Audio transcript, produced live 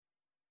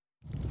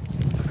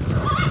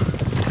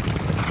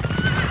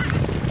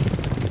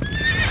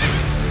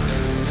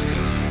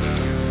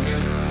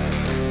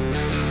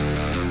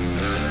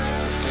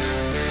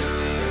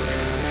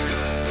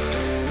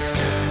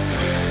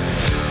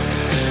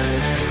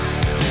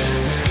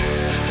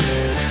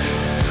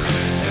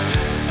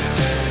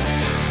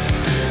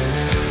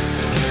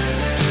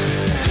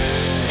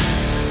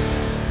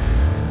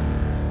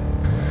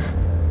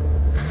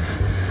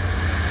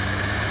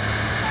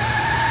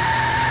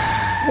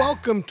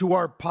Welcome to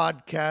our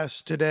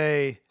podcast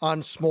today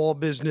on Small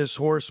Business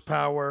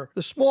Horsepower.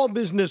 The Small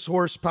Business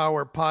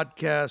Horsepower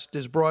podcast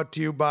is brought to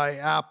you by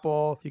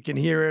Apple. You can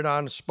hear it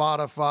on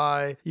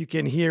Spotify. You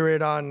can hear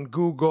it on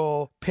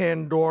Google,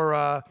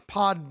 Pandora,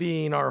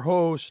 Podbean, our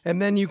host. And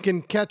then you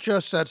can catch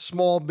us at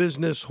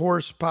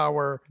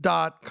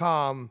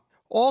smallbusinesshorsepower.com.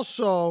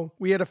 Also,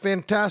 we had a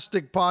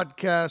fantastic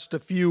podcast a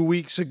few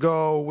weeks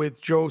ago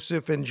with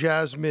Joseph and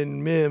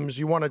Jasmine Mims.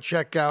 You want to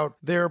check out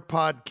their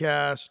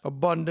podcast.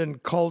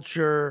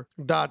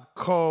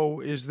 AbundantCulture.co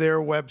is their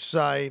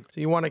website. So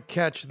you want to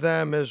catch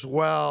them as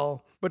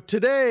well. But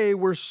today,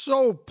 we're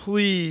so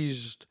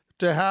pleased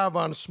to have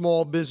on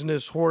Small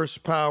Business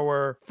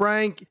Horsepower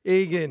Frank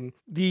Agin,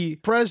 the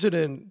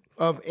president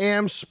of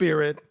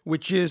AmSpirit,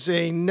 which is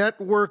a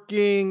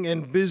networking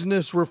and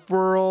business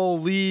referral,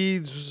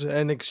 leads,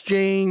 and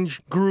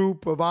exchange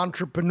group of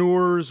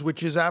entrepreneurs,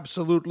 which is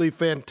absolutely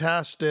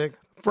fantastic.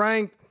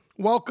 Frank,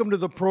 welcome to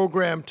the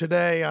program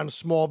today on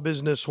Small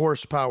Business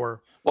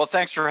Horsepower. Well,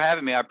 thanks for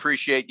having me. I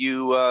appreciate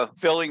you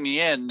filling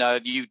me in.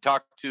 You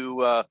talked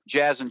to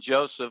Jazz and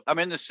Joseph. I'm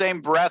in the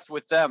same breath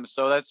with them,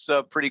 so that's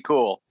pretty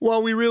cool.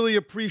 Well, we really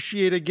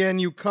appreciate, again,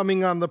 you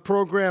coming on the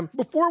program.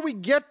 Before we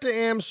get to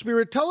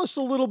AmSpirit, tell us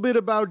a little bit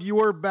about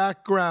your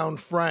background,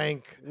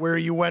 Frank, where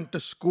you went to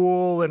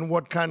school and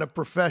what kind of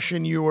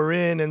profession you were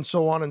in and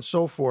so on and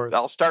so forth.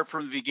 I'll start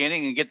from the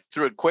beginning and get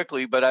through it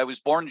quickly, but I was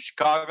born in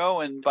Chicago,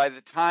 and by the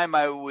time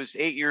I was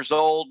 8 years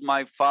old,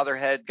 my father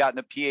had gotten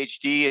a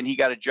PhD, and he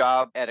got a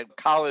job at a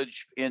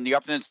college in the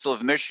Upper Peninsula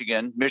of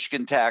Michigan,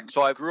 Michigan Tech.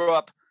 So I grew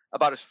up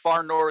about as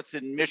far north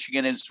in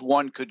Michigan as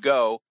one could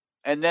go.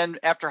 And then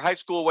after high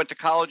school, went to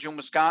college in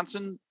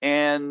Wisconsin,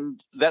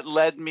 and that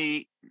led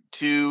me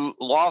to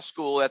law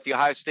school at the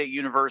Ohio State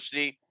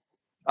University.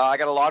 I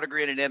got a law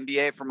degree and an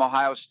MBA from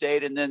Ohio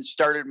State, and then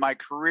started my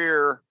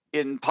career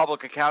in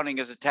public accounting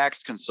as a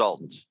tax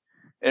consultant.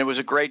 And it was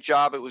a great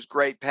job. It was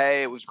great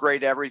pay. It was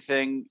great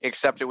everything,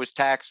 except it was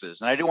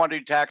taxes. And I didn't want to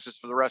do taxes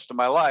for the rest of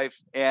my life.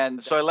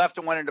 And so I left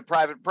and went into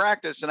private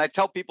practice. And I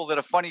tell people that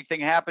a funny thing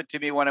happened to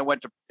me when I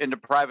went into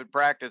private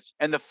practice.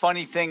 And the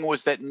funny thing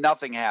was that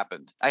nothing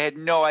happened. I had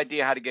no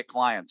idea how to get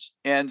clients.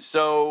 And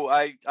so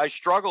I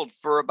struggled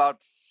for about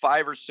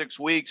 5 or 6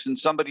 weeks, and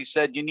somebody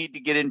said, you need to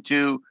get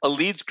into a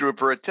leads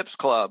group or a tips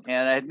club.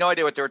 And I had no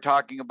idea what they were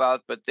talking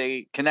about, but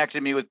they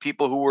connected me with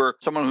people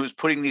someone who was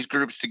putting these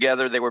groups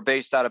together. They were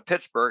based out of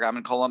Pittsburgh. I'm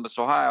in Columbus,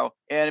 Ohio.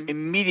 And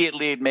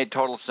immediately it made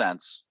total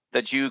sense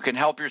that you can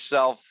help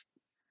yourself.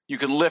 You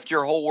can lift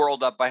your whole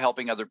world up by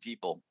helping other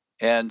people.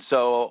 And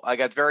so I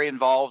got very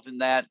involved in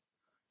that.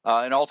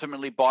 And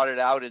ultimately bought it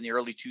out in the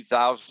early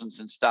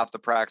 2000s and stopped the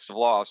practice of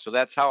law. So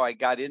that's how I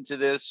got into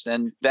this.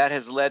 And that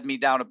has led me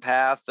down a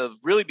path of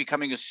really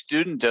becoming a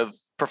student of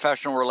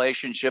professional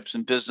relationships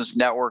and business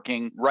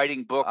networking,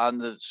 writing books on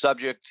the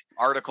subject,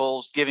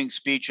 articles, giving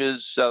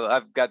speeches. So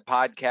I've got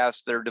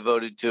podcasts that are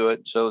devoted to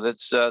it. So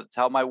that's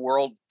how my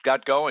world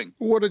got going.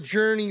 What a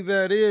journey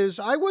that is.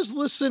 I was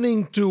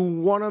listening to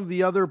one of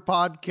the other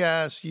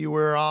podcasts you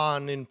were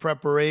on in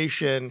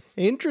preparation.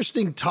 An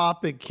interesting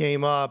topic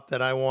came up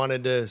that I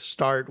wanted to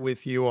start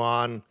with you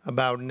on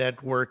about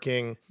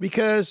networking,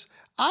 because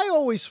I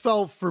always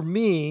felt, for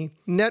me,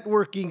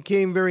 networking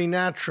came very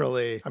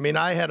naturally. I mean,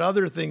 I had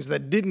other things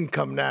that didn't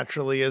come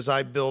naturally as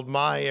I built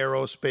my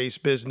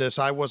aerospace business.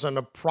 I wasn't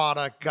a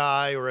product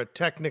guy or a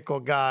technical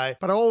guy,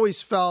 but I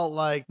always felt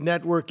like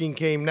networking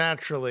came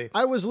naturally.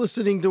 I was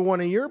listening to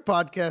one of your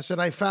podcasts,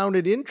 and I found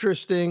it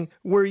interesting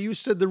where you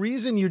said the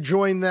reason you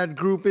joined that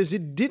group is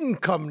it didn't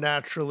come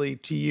naturally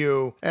to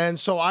you. And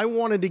so I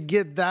wanted to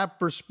get that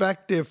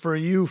perspective for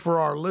you, for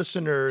our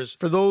listeners,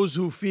 for those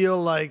who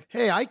feel like,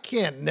 hey, I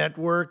can't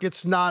network.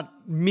 It's not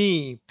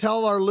me.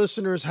 Tell our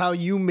listeners how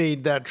you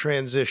made that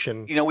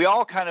transition. You know, we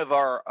all kind of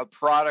are a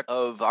product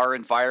of our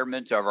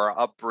environment, of our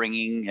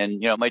upbringing. And,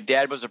 you know, my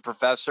dad was a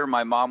professor.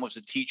 My mom was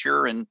a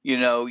teacher. And, you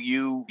know,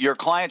 your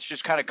clients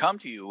just kind of come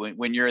to you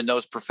when you're in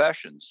those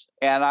professions.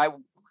 And I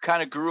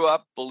kind of grew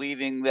up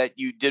believing that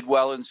you did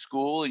well in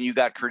school and you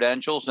got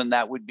credentials and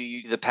that would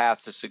be the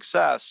path to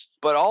success.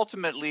 But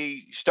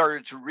ultimately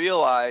started to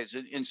realize,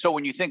 and so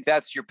when you think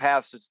that's your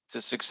path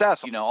to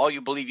success, you know, all you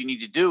believe you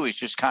need to do is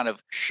just kind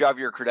of shove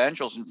your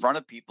credentials in front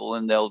of people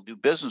and they'll do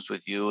business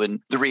with you.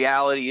 And the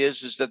reality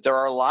is that there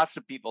are lots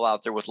of people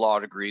out there with law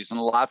degrees and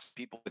lots of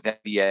people with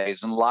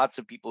MBAs and lots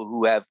of people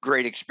who have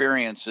great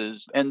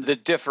experiences. And the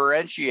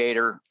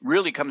differentiator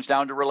really comes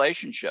down to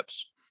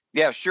relationships.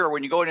 Yeah, sure.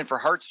 When you're going in for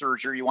heart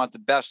surgery, you want the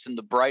best and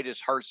the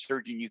brightest heart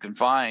surgeon you can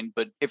find.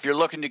 But if you're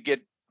looking to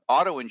get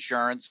auto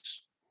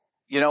insurance,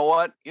 you know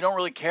what? You don't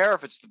really care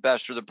if it's the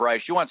best or the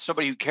brightest. You want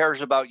somebody who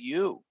cares about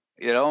you,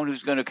 you know, and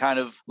who's going to kind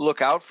of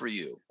look out for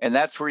you. And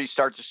that's where you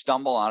start to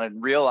stumble on it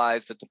and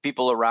realize that the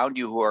people around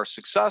you who are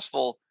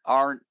successful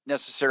aren't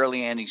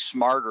necessarily any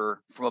smarter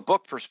from a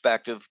book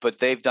perspective, but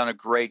they've done a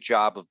great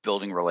job of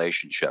building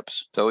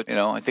relationships. So,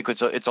 I think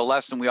it's a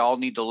lesson we all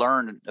need to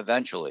learn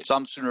eventually,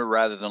 some sooner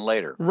rather than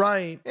later.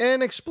 Right.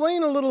 And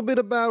explain a little bit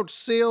about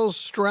sales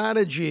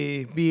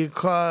strategy,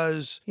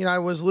 because, I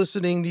was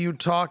listening to you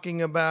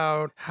talking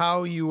about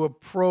how you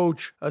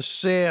approach a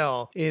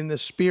sale in the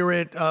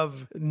spirit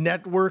of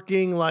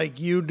networking like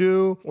you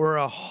do, or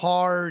a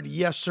hard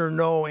yes or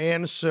no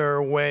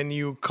answer when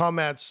you come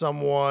at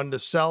someone to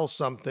sell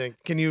something.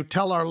 Can you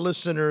tell our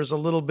listeners a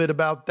little bit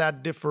about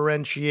that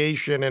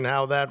differentiation and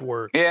how that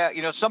works?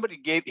 Yeah, somebody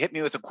hit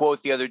me with a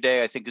quote the other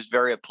day I think is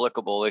very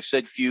applicable. They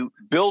said, if you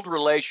build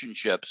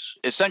relationships,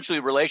 essentially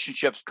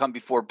relationships come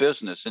before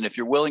business. And if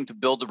you're willing to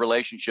build the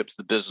relationships,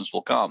 the business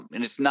will come.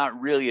 And it's not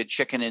really a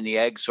chicken and the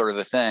egg sort of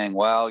a thing.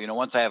 Well,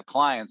 once I have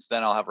clients,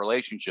 then I'll have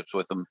relationships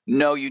with them.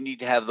 No, you need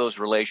to have those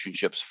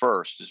relationships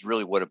first is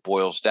really what it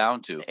boils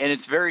down to. And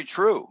it's very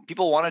true.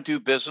 People want to do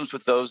business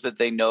with those that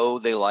they know,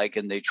 they like,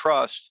 and they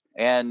trust.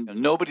 And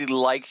nobody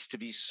likes to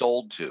be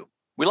sold to.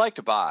 We like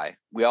to buy.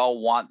 We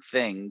all want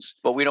things,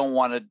 but we don't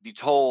want to be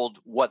told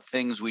what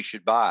things we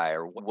should buy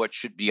or what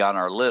should be on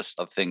our list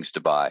of things to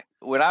buy.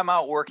 When I'm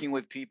out working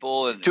with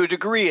people, and to a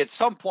degree, at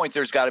some point,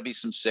 there's got to be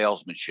some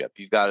salesmanship.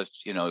 You've got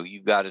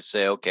to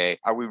say, okay,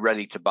 are we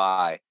ready to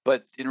buy?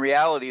 But in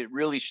reality, it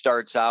really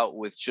starts out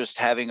with just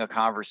having a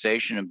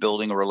conversation and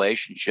building a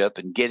relationship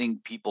and getting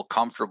people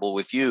comfortable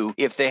with you.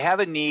 If they have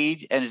a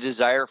need and a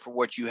desire for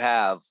what you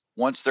have,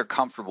 once they're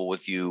comfortable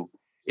with you,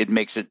 it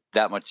makes it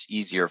that much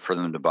easier for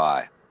them to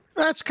buy.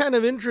 That's kind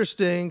of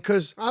interesting,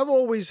 because I've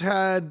always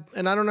had,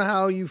 and I don't know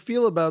how you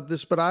feel about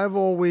this, but I've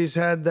always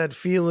had that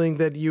feeling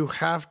that you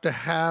have to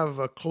have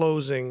a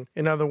closing.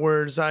 In other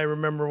words, I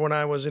remember when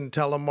I was in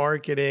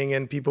telemarketing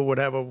and people would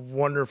have a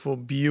wonderful,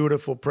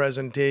 beautiful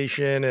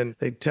presentation and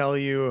they'd tell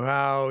you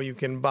how you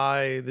can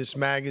buy this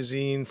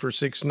magazine for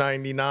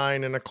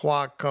 $6.99 and a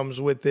clock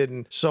comes with it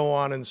and so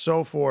on and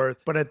so forth.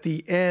 But at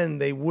the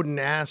end, they wouldn't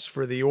ask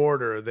for the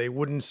order. They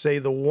wouldn't say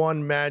the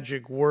one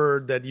magic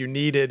word that you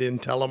needed in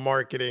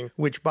telemarketing,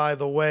 which, by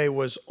the way,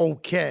 was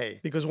okay.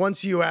 Because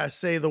once you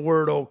say the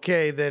word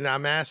okay, then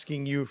I'm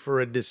asking you for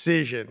a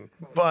decision.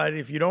 But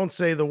if you don't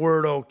say the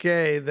word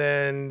okay,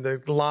 then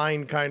the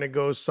line kind of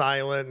goes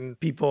silent and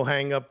people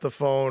hang up the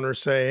phone or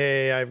say,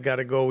 hey, I've got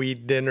to go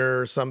eat dinner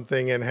or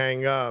something, and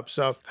hang up.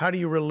 So how do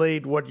you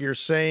relate what you're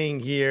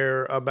saying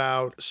here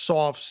about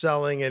soft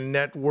selling and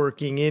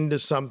networking into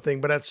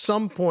something? But at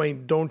some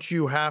point, don't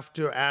you have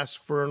to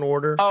ask for an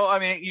order? Oh, I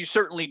mean, you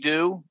certainly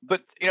do.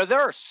 But,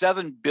 there are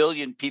 7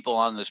 billion people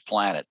on this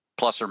planet,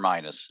 plus or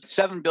minus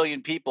 7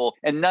 billion people,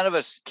 and none of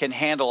us can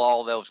handle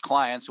all those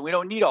clients. And we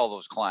don't need all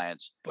those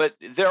clients. But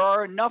there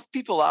are enough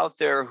people out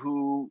there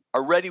who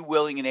are ready,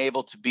 willing, and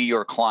able to be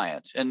your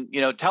client. And,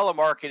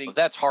 telemarketing,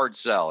 that's hard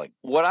selling.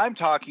 What I'm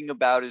talking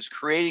about is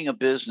creating a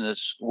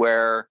business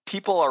where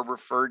people are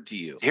referred to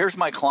you. Here's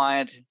my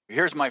client.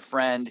 Here's my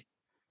friend.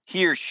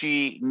 He or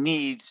she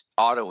needs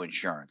auto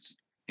insurance.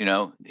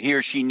 He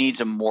or she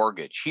needs a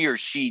mortgage. He or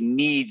she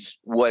needs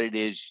what it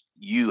is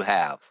you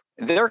have.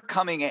 They're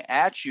coming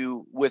at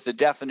you with a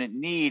definite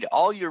need.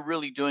 All you're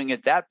really doing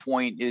at that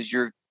point is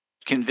you're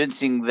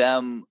convincing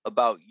them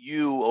about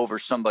you over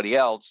somebody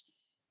else.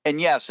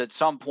 And yes, at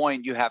some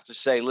point you have to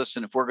say,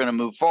 listen, if we're going to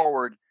move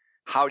forward,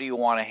 how do you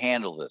want to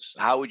handle this?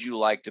 How would you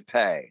like to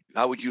pay?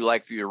 How would you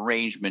like the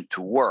arrangement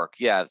to work?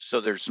 Yeah,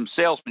 so there's some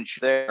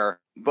salesmanship there.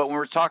 But when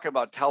we're talking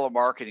about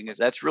telemarketing,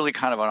 that's really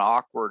kind of an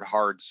awkward,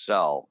 hard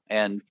sell.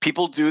 And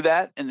people do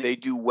that and they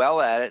do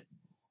well at it.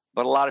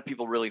 But a lot of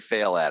people really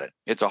fail at it.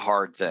 It's a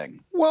hard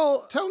thing.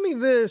 Well, tell me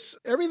this.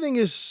 Everything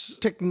is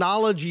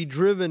technology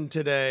driven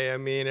today. I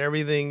mean,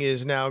 everything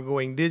is now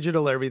going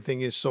digital.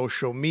 Everything is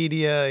social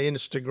media,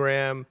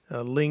 Instagram,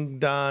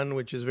 LinkedIn,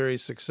 which is very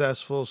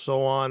successful,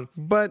 so on.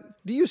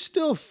 But do you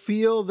still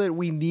feel that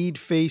we need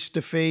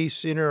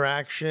face-to-face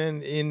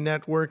interaction in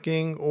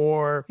networking,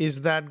 or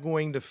is that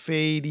going to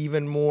fade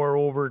even more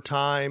over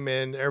time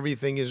and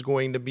everything is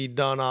going to be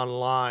done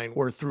online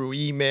or through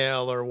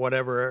email or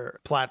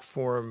whatever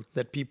platform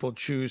that people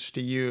choose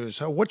to use?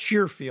 What's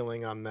your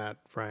feeling on that,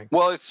 Frank?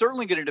 Well, it's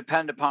certainly going to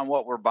depend upon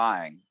what we're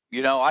buying.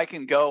 I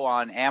can go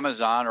on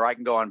Amazon or I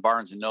can go on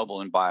Barnes &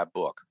 Noble and buy a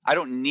book. I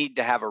don't need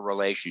to have a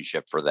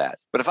relationship for that.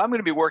 But if I'm going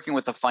to be working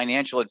with a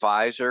financial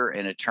advisor,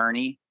 an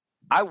attorney,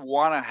 I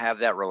want to have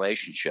that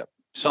relationship,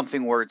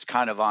 something where it's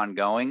kind of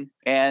ongoing.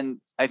 And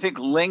I think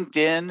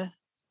LinkedIn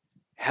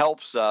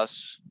helps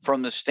us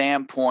from the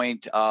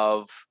standpoint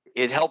of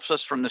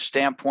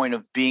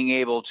being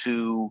able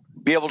to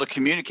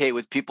communicate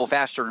with people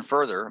faster and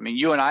further. I mean,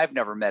 you and I have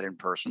never met in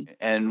person,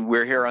 and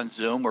we're here on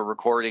Zoom. We're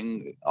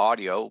recording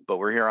audio, but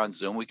we're here on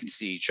Zoom. We can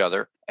see each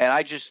other. And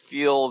I just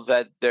feel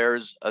that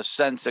there's a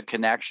sense of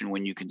connection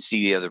when you can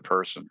see the other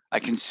person. I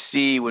can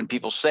see when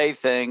people say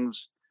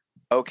things,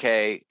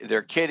 okay,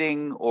 they're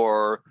kidding,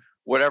 or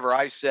whatever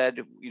I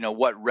said,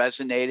 what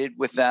resonated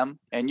with them.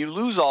 And you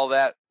lose all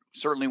that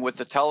certainly with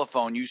the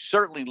telephone, you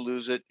certainly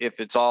lose it if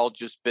it's all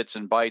just bits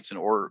and bytes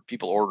and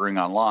people ordering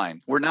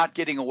online. We're not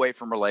getting away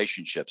from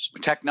relationships.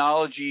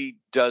 Technology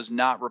does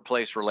not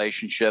replace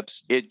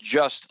relationships. It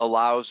just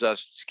allows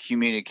us to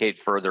communicate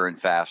further and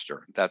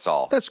faster. That's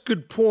all. That's a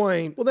good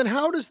point. Well, then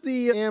how does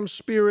the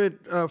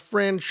AmSpirit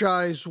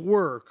franchise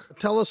work?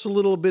 Tell us a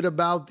little bit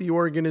about the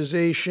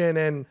organization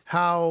and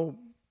how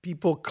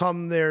people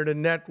come there to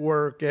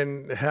network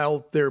and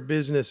help their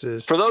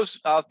businesses. For those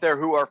out there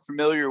who are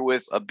familiar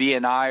with a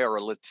BNI or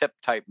a LaTip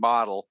type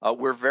model,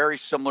 we're very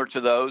similar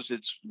to those.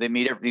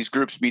 These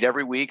groups meet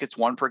every week. It's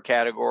one per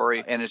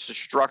category, and it's a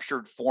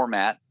structured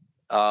format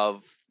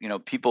of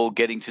people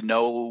getting to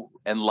know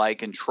and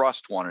like and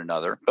trust one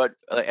another. But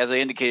as I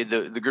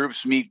indicated, the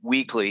groups meet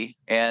weekly,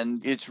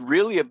 and it's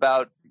really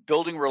about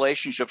building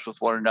relationships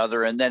with one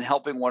another and then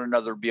helping one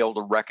another be able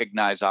to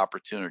recognize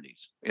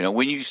opportunities.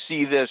 When you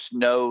see this,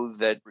 know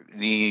that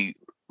the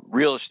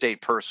real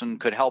estate person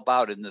could help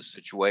out in this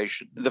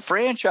situation. The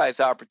franchise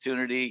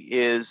opportunity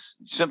is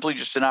simply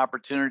just an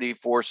opportunity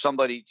for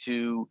somebody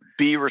to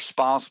be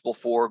responsible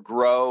for,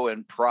 grow,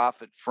 and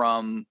profit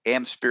from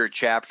AmSpirit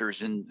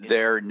chapters in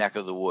their neck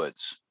of the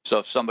woods. So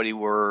if somebody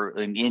were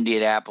in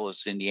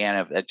Indianapolis,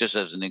 Indiana, just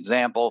as an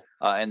example,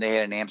 and they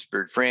had an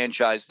AmSpirit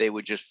franchise, they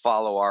would just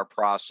follow our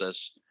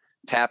process,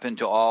 tap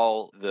into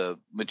all the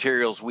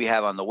materials we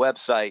have on the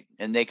website,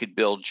 and they could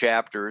build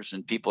chapters,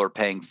 and people are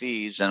paying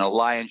fees, and a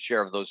lion's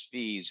share of those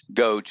fees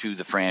go to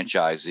the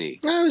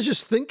franchisee. I was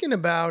just thinking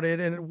about it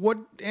and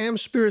what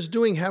AmSpirit is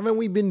doing. Haven't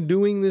we been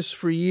doing this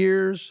for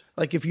years?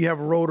 Like if you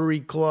have Rotary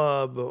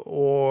Club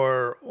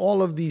or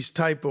all of these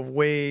type of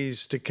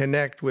ways to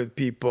connect with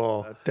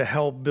people to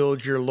help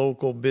build your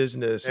local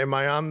business. Am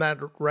I on that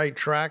right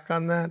track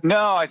on that?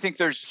 No, I think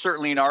there's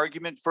certainly an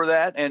argument for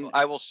that. And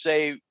I will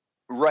say,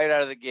 right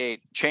out of the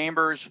gate,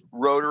 Chambers,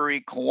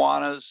 Rotary,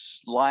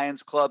 Kiwanis,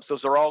 Lions Clubs,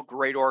 those are all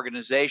great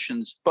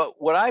organizations.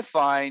 But what I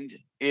find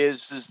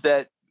is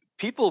that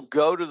people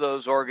go to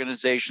those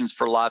organizations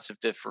for lots of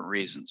different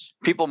reasons.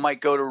 People might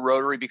go to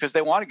Rotary because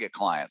they want to get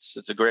clients.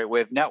 It's a great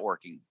way of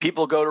networking.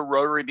 People go to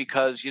Rotary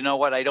because, you know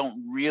what, I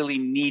don't really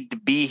need to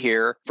be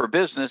here for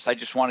business. I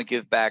just want to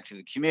give back to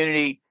the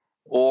community.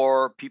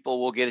 Or people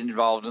will get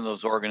involved in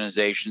those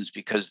organizations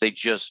because they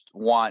just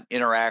want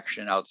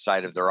interaction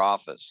outside of their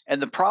office.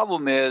 And the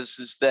problem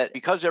is that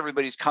because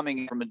everybody's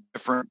coming from a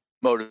different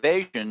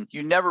motivation,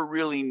 you never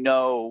really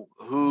know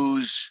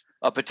who's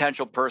a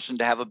potential person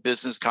to have a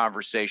business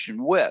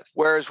conversation with.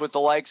 Whereas with the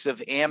likes of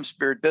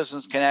AmSpirit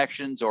Business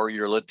Connections or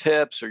your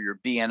LaTips or your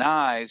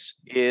BNIs,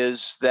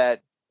 is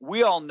that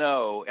we all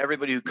know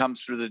everybody who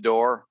comes through the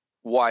door,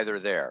 why they're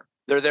there.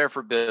 They're there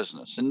for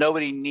business, and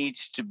nobody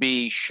needs to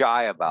be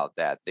shy about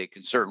that. They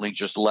can certainly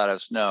just let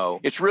us know.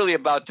 It's really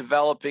about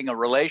developing a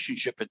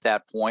relationship at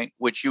that point,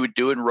 which you would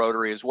do in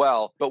Rotary as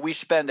well. But we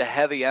spend a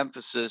heavy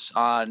emphasis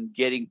on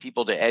getting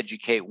people to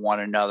educate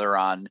one another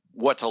on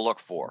what to look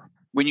for.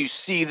 When you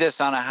see this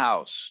on a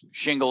house,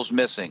 shingles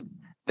missing,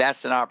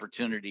 that's an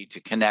opportunity to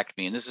connect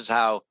me. And this is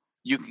how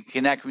you can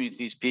connect me with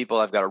these people.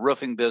 I've got a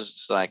roofing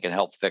business, and I can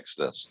help fix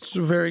this. It's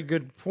a very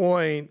good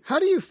point. How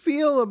do you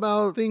feel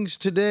about things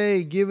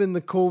today, given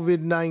the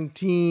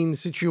COVID-19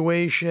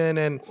 situation,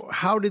 and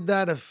how did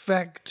that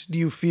affect, do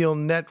you feel,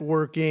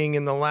 networking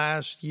in the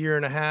last year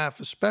and a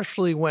half,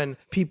 especially when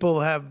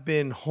people have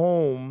been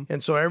home,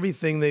 and so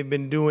everything they've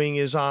been doing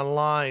is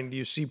online? Do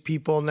you see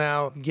people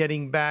now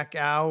getting back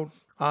out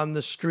on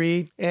the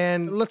street?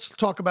 And let's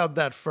talk about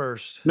that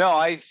first. No,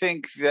 I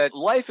think that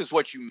life is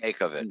what you make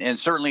of it. And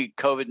certainly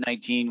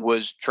COVID-19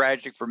 was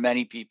tragic for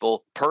many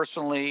people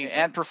personally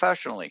and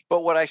professionally.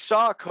 But what I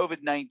saw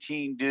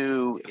COVID-19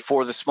 do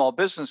for the small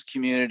business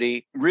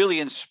community really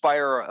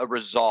inspire a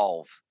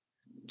resolve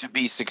to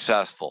be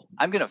successful.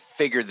 I'm going to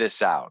figure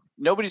this out.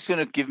 Nobody's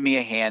going to give me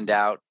a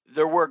handout.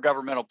 There were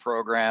governmental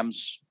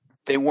programs.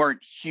 They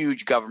weren't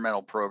huge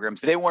governmental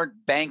programs. They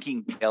weren't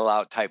banking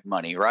bailout type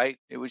money, right?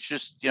 It was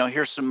just,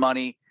 here's some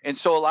money. And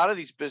so a lot of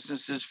these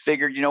businesses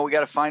figured, we got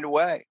to find a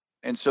way.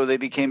 And so they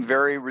became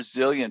very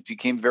resilient,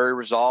 became very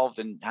resolved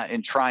in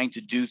trying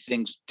to do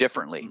things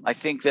differently. I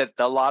think that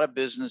a lot of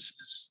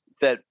businesses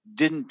that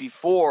didn't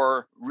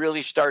before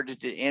really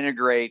started to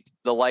integrate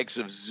the likes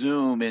of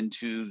Zoom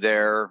into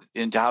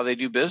how they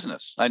do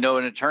business. I know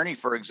an attorney,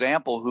 for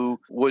example, who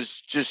was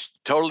just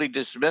totally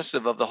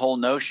dismissive of the whole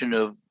notion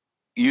of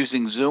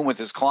using Zoom with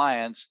his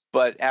clients.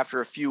 But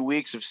after a few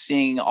weeks of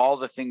seeing all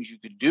the things you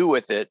could do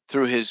with it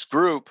through his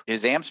group,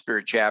 his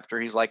AmSpirit chapter,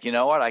 he's like, you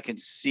know what? I can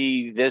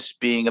see this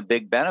being a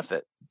big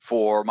benefit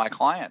for my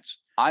clients.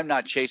 I'm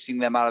not chasing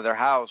them out of their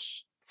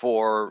house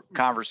for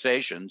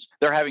conversations.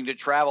 They're having to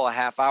travel a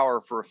half hour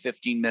for a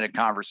 15-minute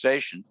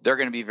conversation. They're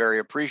going to be very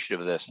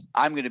appreciative of this.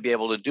 I'm going to be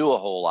able to do a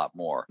whole lot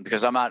more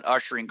because I'm not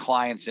ushering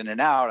clients in and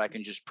out. I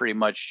can just pretty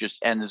much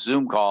just end the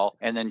Zoom call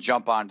and then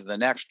jump on to the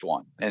next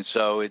one. And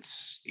so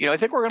it's, I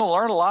think we're going to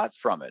learn a lot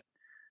from it.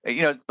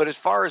 But as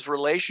far as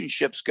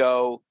relationships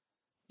go,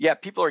 yeah,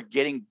 people are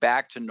getting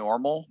back to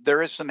normal.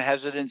 There is some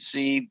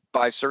hesitancy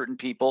by certain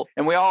people,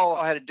 and we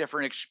all had a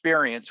different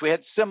experience. We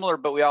had similar,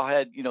 but we all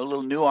had,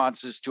 little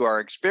nuances to our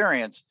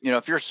experience.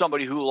 If you're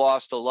somebody who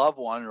lost a loved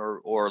one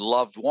or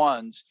loved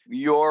ones,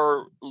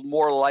 you're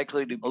more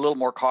likely to be a little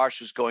more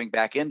cautious going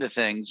back into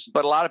things.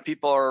 But a lot of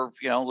people are,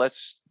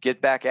 let's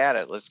get back at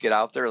it. Let's get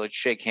out there. Let's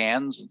shake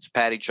hands. Let's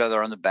pat each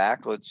other on the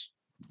back. Let's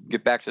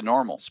get back to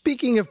normal.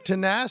 Speaking of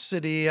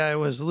tenacity, I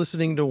was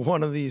listening to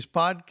one of these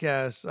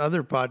podcasts,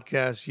 other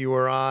podcasts you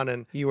were on,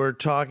 and you were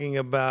talking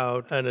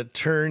about one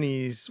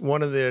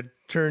of the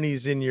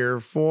attorneys in your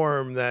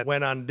form that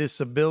went on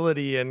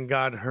disability and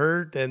got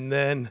hurt, and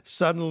then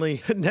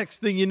suddenly, next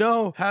thing you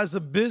know, has a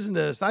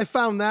business. I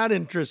found that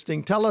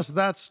interesting. Tell us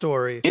that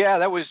story. Yeah,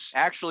 that was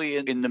actually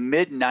in the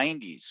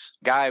mid-90s.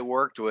 Guy I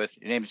worked with,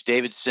 his name's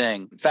David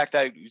Singh. In fact,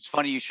 it's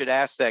funny you should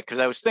ask that, because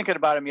I was thinking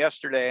about him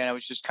yesterday, and I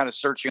was just kind of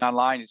searching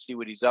online to see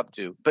what he's up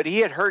to. But he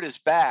had hurt his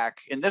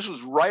back, and this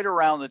was right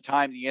around the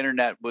time the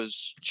internet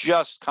was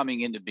just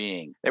coming into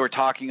being. They were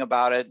talking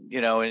about it,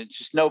 and it's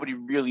just nobody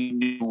really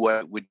knew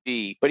what it would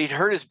be. But he'd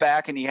hurt his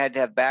back, and he had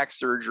to have back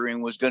surgery,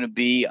 and was going to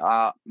be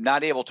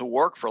not able to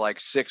work for like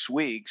 6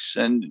 weeks.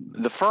 And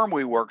the firm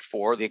we worked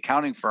for, the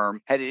accounting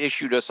firm, had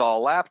issued us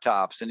all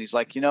laptops. And he's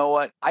like, you know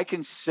what? I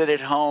can sit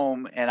at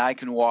home and I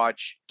can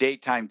watch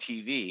daytime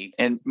TV.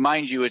 And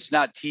mind you, it's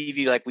not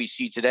TV like we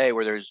see today,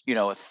 where there's,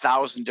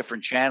 1,000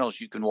 different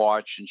channels you can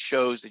watch and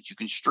shows that you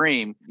can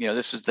stream.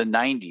 This is the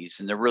 90s,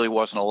 and there really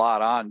wasn't a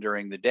lot on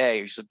during the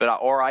day. He said,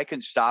 or I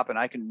can stop and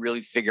I can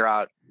really figure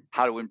out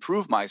how to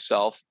improve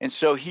myself. And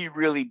so he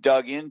really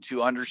dug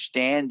into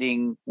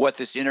understanding what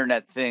this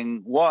internet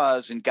thing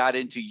was, and got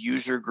into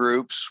user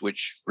groups,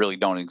 which really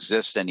don't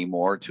exist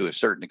anymore to a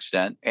certain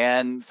extent.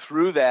 And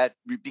through that,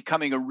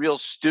 becoming a real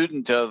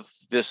student of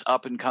this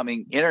up and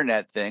coming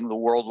internet thing, the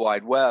World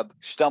Wide Web,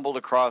 stumbled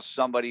across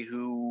somebody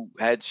who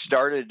had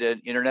started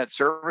an internet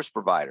service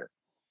provider.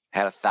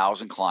 Had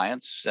 1,000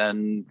 clients,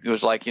 and it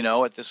was like,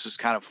 what, this is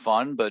kind of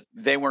fun, but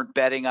they weren't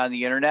betting on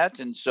the internet,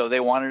 and so they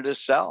wanted to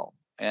sell.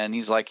 And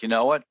he's like, you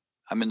know what?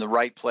 I'm in the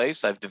right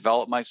place. I've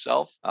developed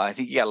myself. I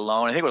think he got a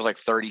loan. I think it was like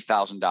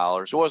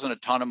 $30,000. It wasn't a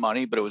ton of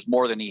money, but it was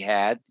more than he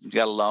had. He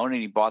got a loan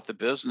and he bought the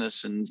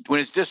business. And when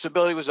his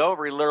disability was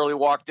over, he literally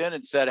walked in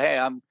and said,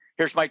 hey,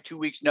 here's my 2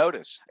 weeks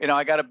notice.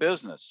 I got a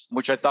business,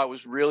 which I thought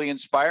was really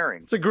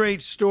inspiring. It's a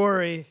great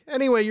story.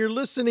 Anyway, you're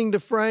listening to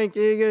Frank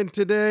Agin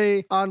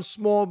today on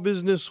Small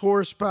Business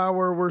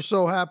Horsepower. We're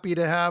so happy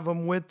to have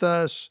him with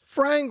us.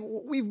 Frank,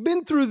 we've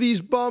been through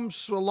these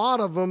bumps, a lot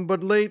of them,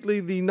 but lately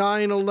the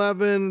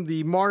 9/11,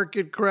 the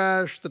market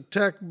crash, the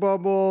tech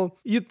bubble.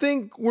 You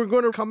think we're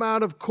going to come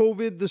out of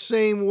COVID the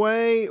same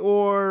way,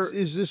 or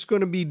is this going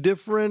to be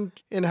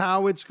different in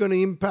how it's going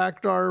to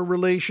impact our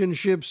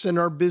relationships and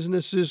our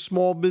businesses,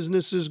 small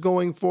businesses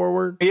going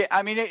forward? Yeah,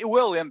 it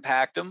will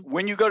impact them.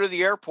 When you go to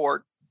the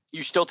airport,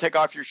 you still take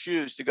off your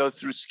shoes to go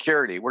through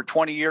security. We're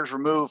 20 years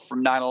removed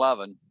from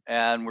 9/11,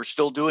 and we're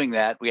still doing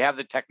that. We have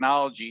the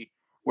technology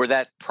where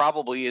that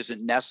probably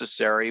isn't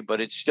necessary,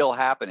 but it's still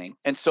happening.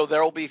 And so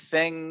there will be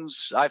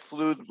things. I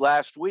flew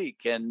last week,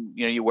 and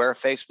you wear a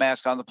face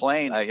mask on the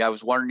plane. I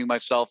was wondering to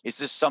myself, is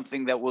this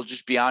something that will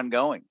just be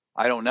ongoing?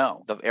 I don't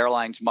know. The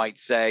airlines might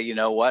say, you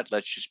know what,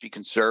 let's just be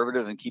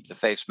conservative and keep the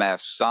face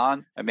masks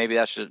on. And maybe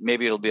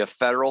it'll be a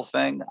federal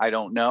thing. I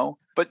don't know.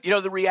 But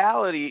the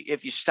reality,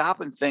 if you stop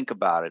and think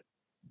about it,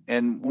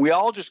 and we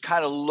all just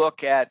kind of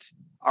look at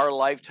our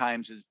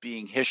lifetimes as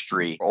being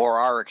history or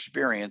our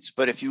experience.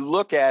 But if you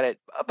look at it,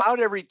 about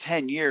every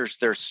 10 years,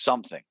 there's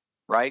something,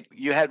 right?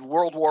 You had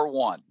World War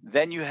I,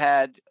 then you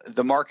had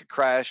the market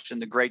crash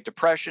and the Great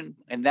Depression,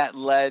 and that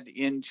led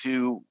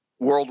into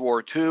World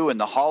War II and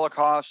the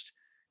Holocaust,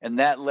 and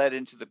that led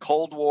into the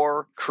Cold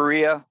War,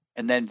 Korea,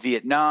 and then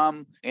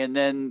Vietnam. And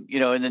then,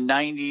 in the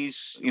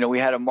 90s, we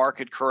had a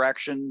market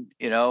correction,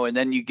 and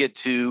then you get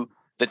to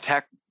the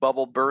tech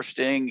bubble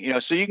bursting,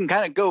 so you can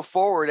kind of go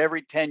forward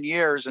every 10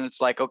 years and it's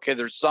like, okay,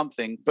 there's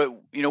something. But,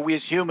 we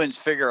as humans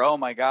figure, oh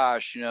my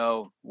gosh,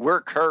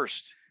 we're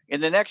cursed.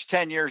 In the next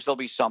 10 years, there'll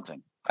be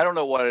something. I don't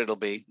know what it'll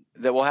be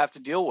that we'll have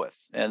to deal with.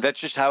 And that's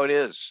just how it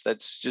is.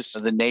 That's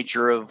just the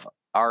nature of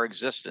our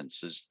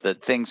existence, is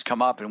that things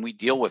come up and we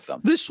deal with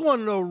them. This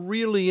one, though,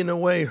 really, in a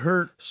way,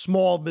 hurt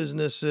small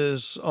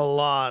businesses a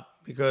lot.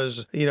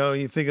 Because,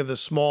 you think of the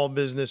small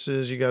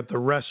businesses, you got the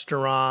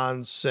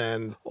restaurants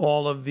and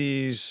all of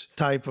these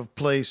type of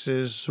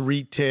places,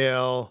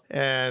 retail.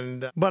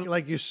 But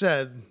like you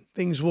said,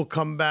 things will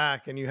come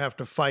back and you have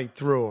to fight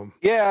through them.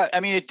 Yeah,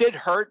 it did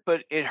hurt,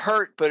 but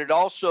it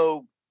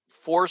also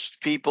forced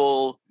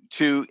people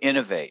to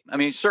innovate.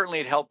 Certainly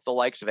it helped the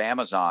likes of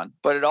Amazon,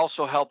 but it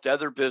also helped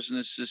other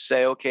businesses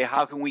say, okay,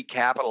 how can we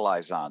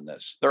capitalize on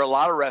this? There are a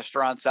lot of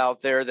restaurants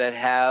out there that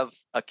have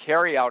a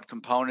carryout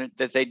component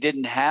that they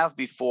didn't have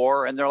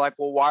before. And they're like,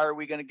 well, why are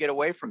we going to get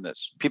away from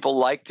this? People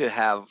like to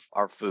have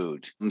our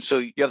food. And so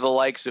you have the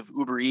likes of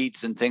Uber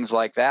Eats and things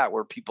like that,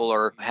 where people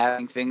are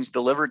having things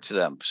delivered to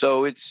them.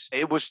 So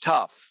it was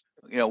tough.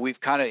 we've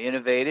kind of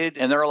innovated,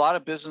 and there are a lot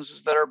of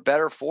businesses that are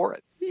better for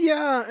it.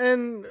 Yeah,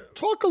 and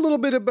talk a little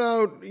bit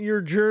about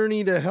your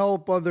journey to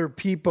help other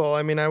people.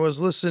 I mean, I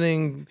was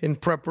listening in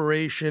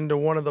preparation to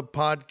one of the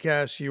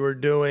podcasts you were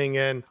doing,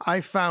 and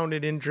I found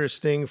it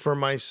interesting for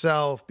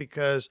myself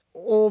because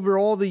over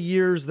all the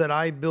years that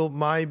I built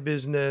my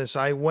business,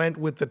 I went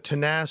with the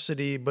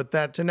tenacity, but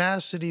that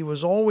tenacity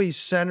was always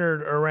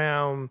centered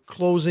around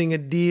closing a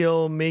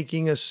deal,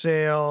 making a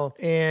sale,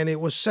 and it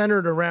was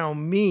centered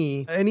around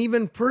me. And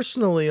even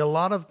personally, a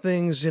lot of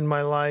things in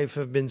my life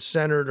have been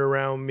centered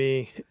around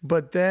me.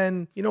 But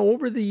then,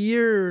 over the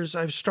years,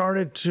 I've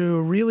started to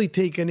really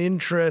take an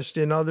interest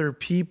in other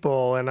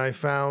people. And I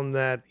found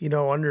that,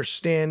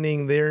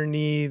 understanding their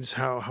needs,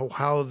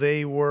 how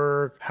they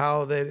work,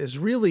 how that has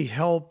really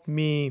helped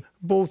me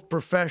both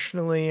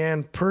professionally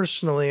and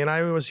personally. And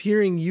I was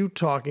hearing you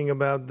talking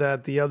about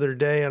that the other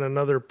day on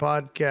another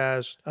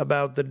podcast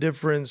about the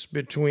difference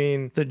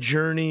between the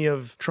journey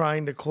of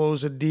trying to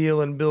close a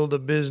deal and build a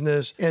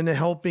business and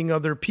helping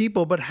other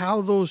people, but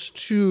how those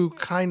two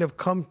kind of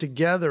come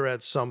together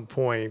at some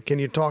point. Can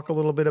you talk a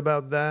little bit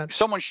about that?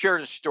 Someone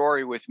shared a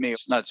story with me.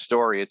 It's not a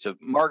story. It's a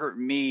Margaret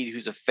Mead,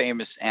 who's a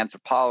famous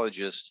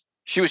anthropologist.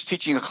 She was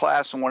teaching a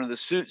class, and one of the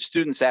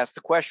students asked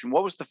the question,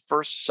 what was the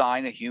first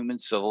sign of human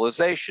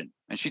civilization?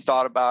 And she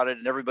thought about it,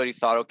 and everybody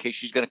thought, okay,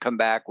 she's going to come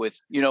back with,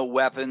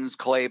 weapons,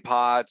 clay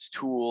pots,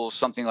 tools,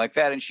 something like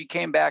that. And she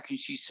came back and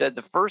she said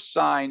the first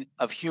sign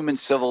of human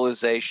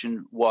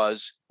civilization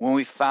was when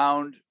we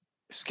found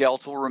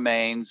skeletal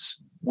remains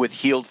with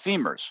healed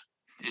femurs.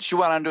 And she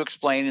went on to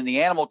explain in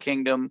the animal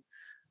kingdom,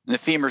 the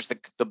femur is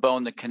the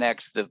bone that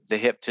connects the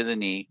hip to the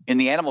knee. In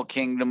the animal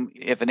kingdom,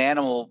 if an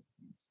animal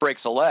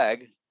breaks a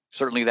leg,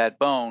 certainly that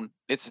bone,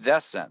 it's a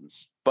death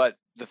sentence. But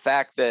the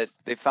fact that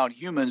they found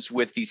humans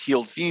with these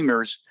healed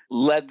femurs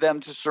led them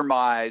to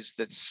surmise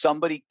that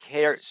somebody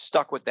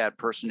stuck with that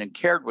person and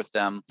cared with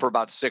them for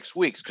about 6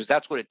 weeks, because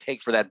that's what it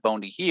takes for that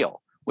bone to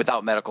heal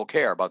without medical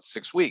care, about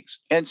 6 weeks.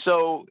 And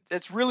so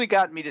it's really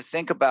gotten me to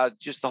think about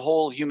just the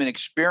whole human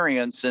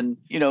experience. And,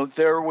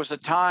 there was a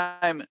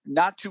time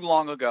not too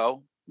long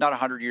ago, not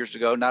 100 years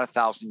ago, not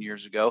 1,000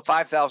 years ago,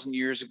 5,000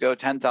 years ago,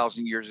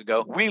 10,000 years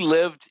ago, we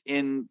lived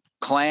in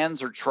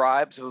clans or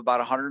tribes of about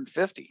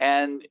 150.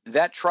 And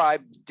that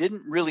tribe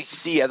didn't really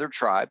see other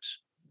tribes.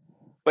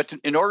 But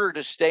in order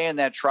to stay in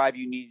that tribe,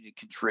 you needed to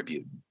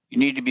contribute. You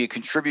needed to be a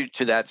contributor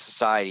to that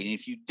society. And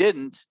if you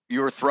didn't, you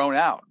were thrown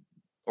out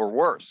or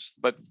worse.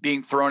 But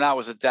being thrown out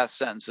was a death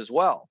sentence as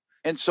well.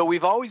 And so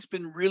we've always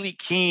been really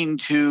keen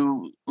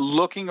to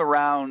looking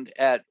around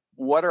at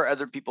what are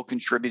other people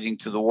contributing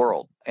to the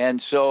world.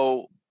 And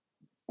so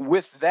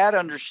with that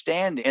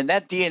understanding, and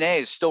that DNA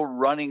is still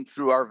running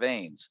through our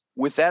veins,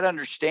 with that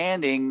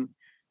understanding,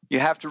 you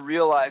have to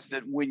realize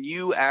that when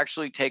you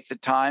actually take the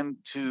time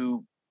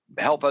to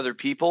help other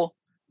people,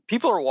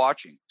 people are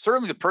watching.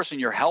 Certainly the person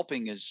you're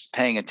helping is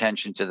paying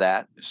attention to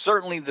that.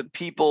 Certainly the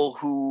people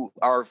who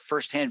are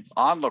firsthand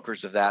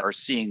onlookers of that are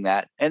seeing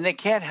that, and they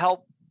can't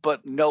help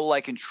but know,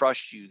 like, and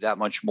trust you that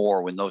much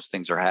more when those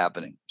things are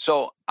happening.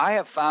 So I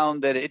have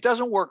found that it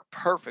doesn't work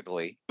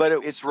perfectly, but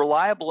it's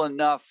reliable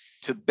enough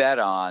to bet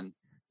on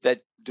that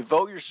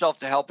devote yourself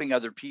to helping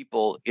other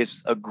people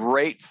is a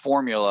great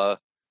formula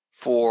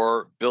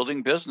for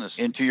building business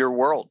into your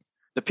world.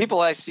 The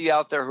people I see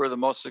out there who are the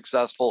most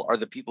successful are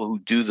the people who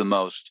do the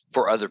most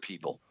for other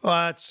people. Well,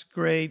 that's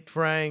great,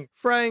 Frank.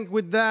 Frank,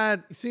 with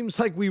that, it seems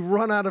like we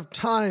run out of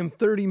time.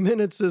 30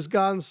 minutes has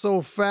gone so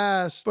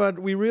fast, but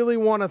we really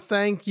want to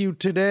thank you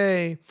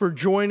today for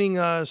joining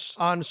us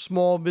on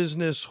Small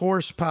Business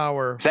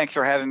Horsepower. Thanks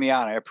for having me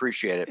on. I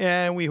appreciate it.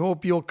 And we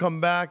hope you'll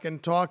come back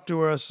and talk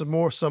to us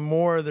some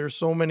more. There's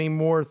so many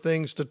more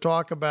things to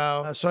talk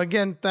about. So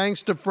again,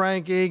 thanks to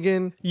Frank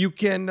Agin. You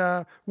can,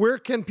 where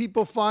can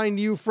people find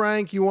you,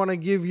 Frank? You want to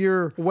give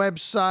your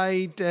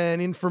website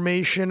and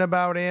information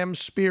about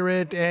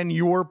AmSpirit and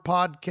your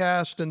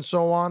podcast and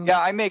so on? Yeah,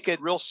 I make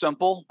it real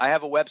simple. I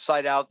have a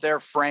website out there,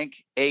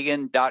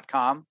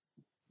 frankagin.com,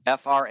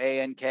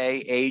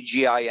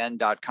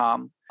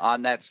 frankagin.com.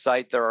 On that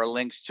site, there are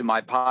links to my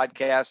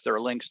podcast. There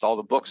are links to all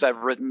the books I've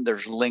written.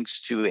 There's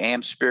links to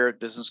AmSpirit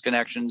Business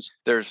Connections.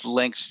 There's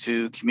links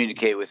to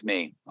communicate with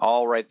me.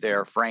 All right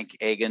there,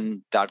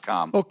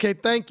 frankagin.com. Okay,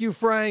 thank you,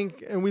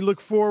 Frank. And we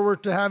look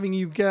forward to having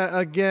you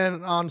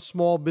again on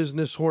Small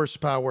Business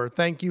Horsepower.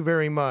 Thank you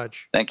very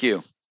much. Thank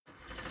you.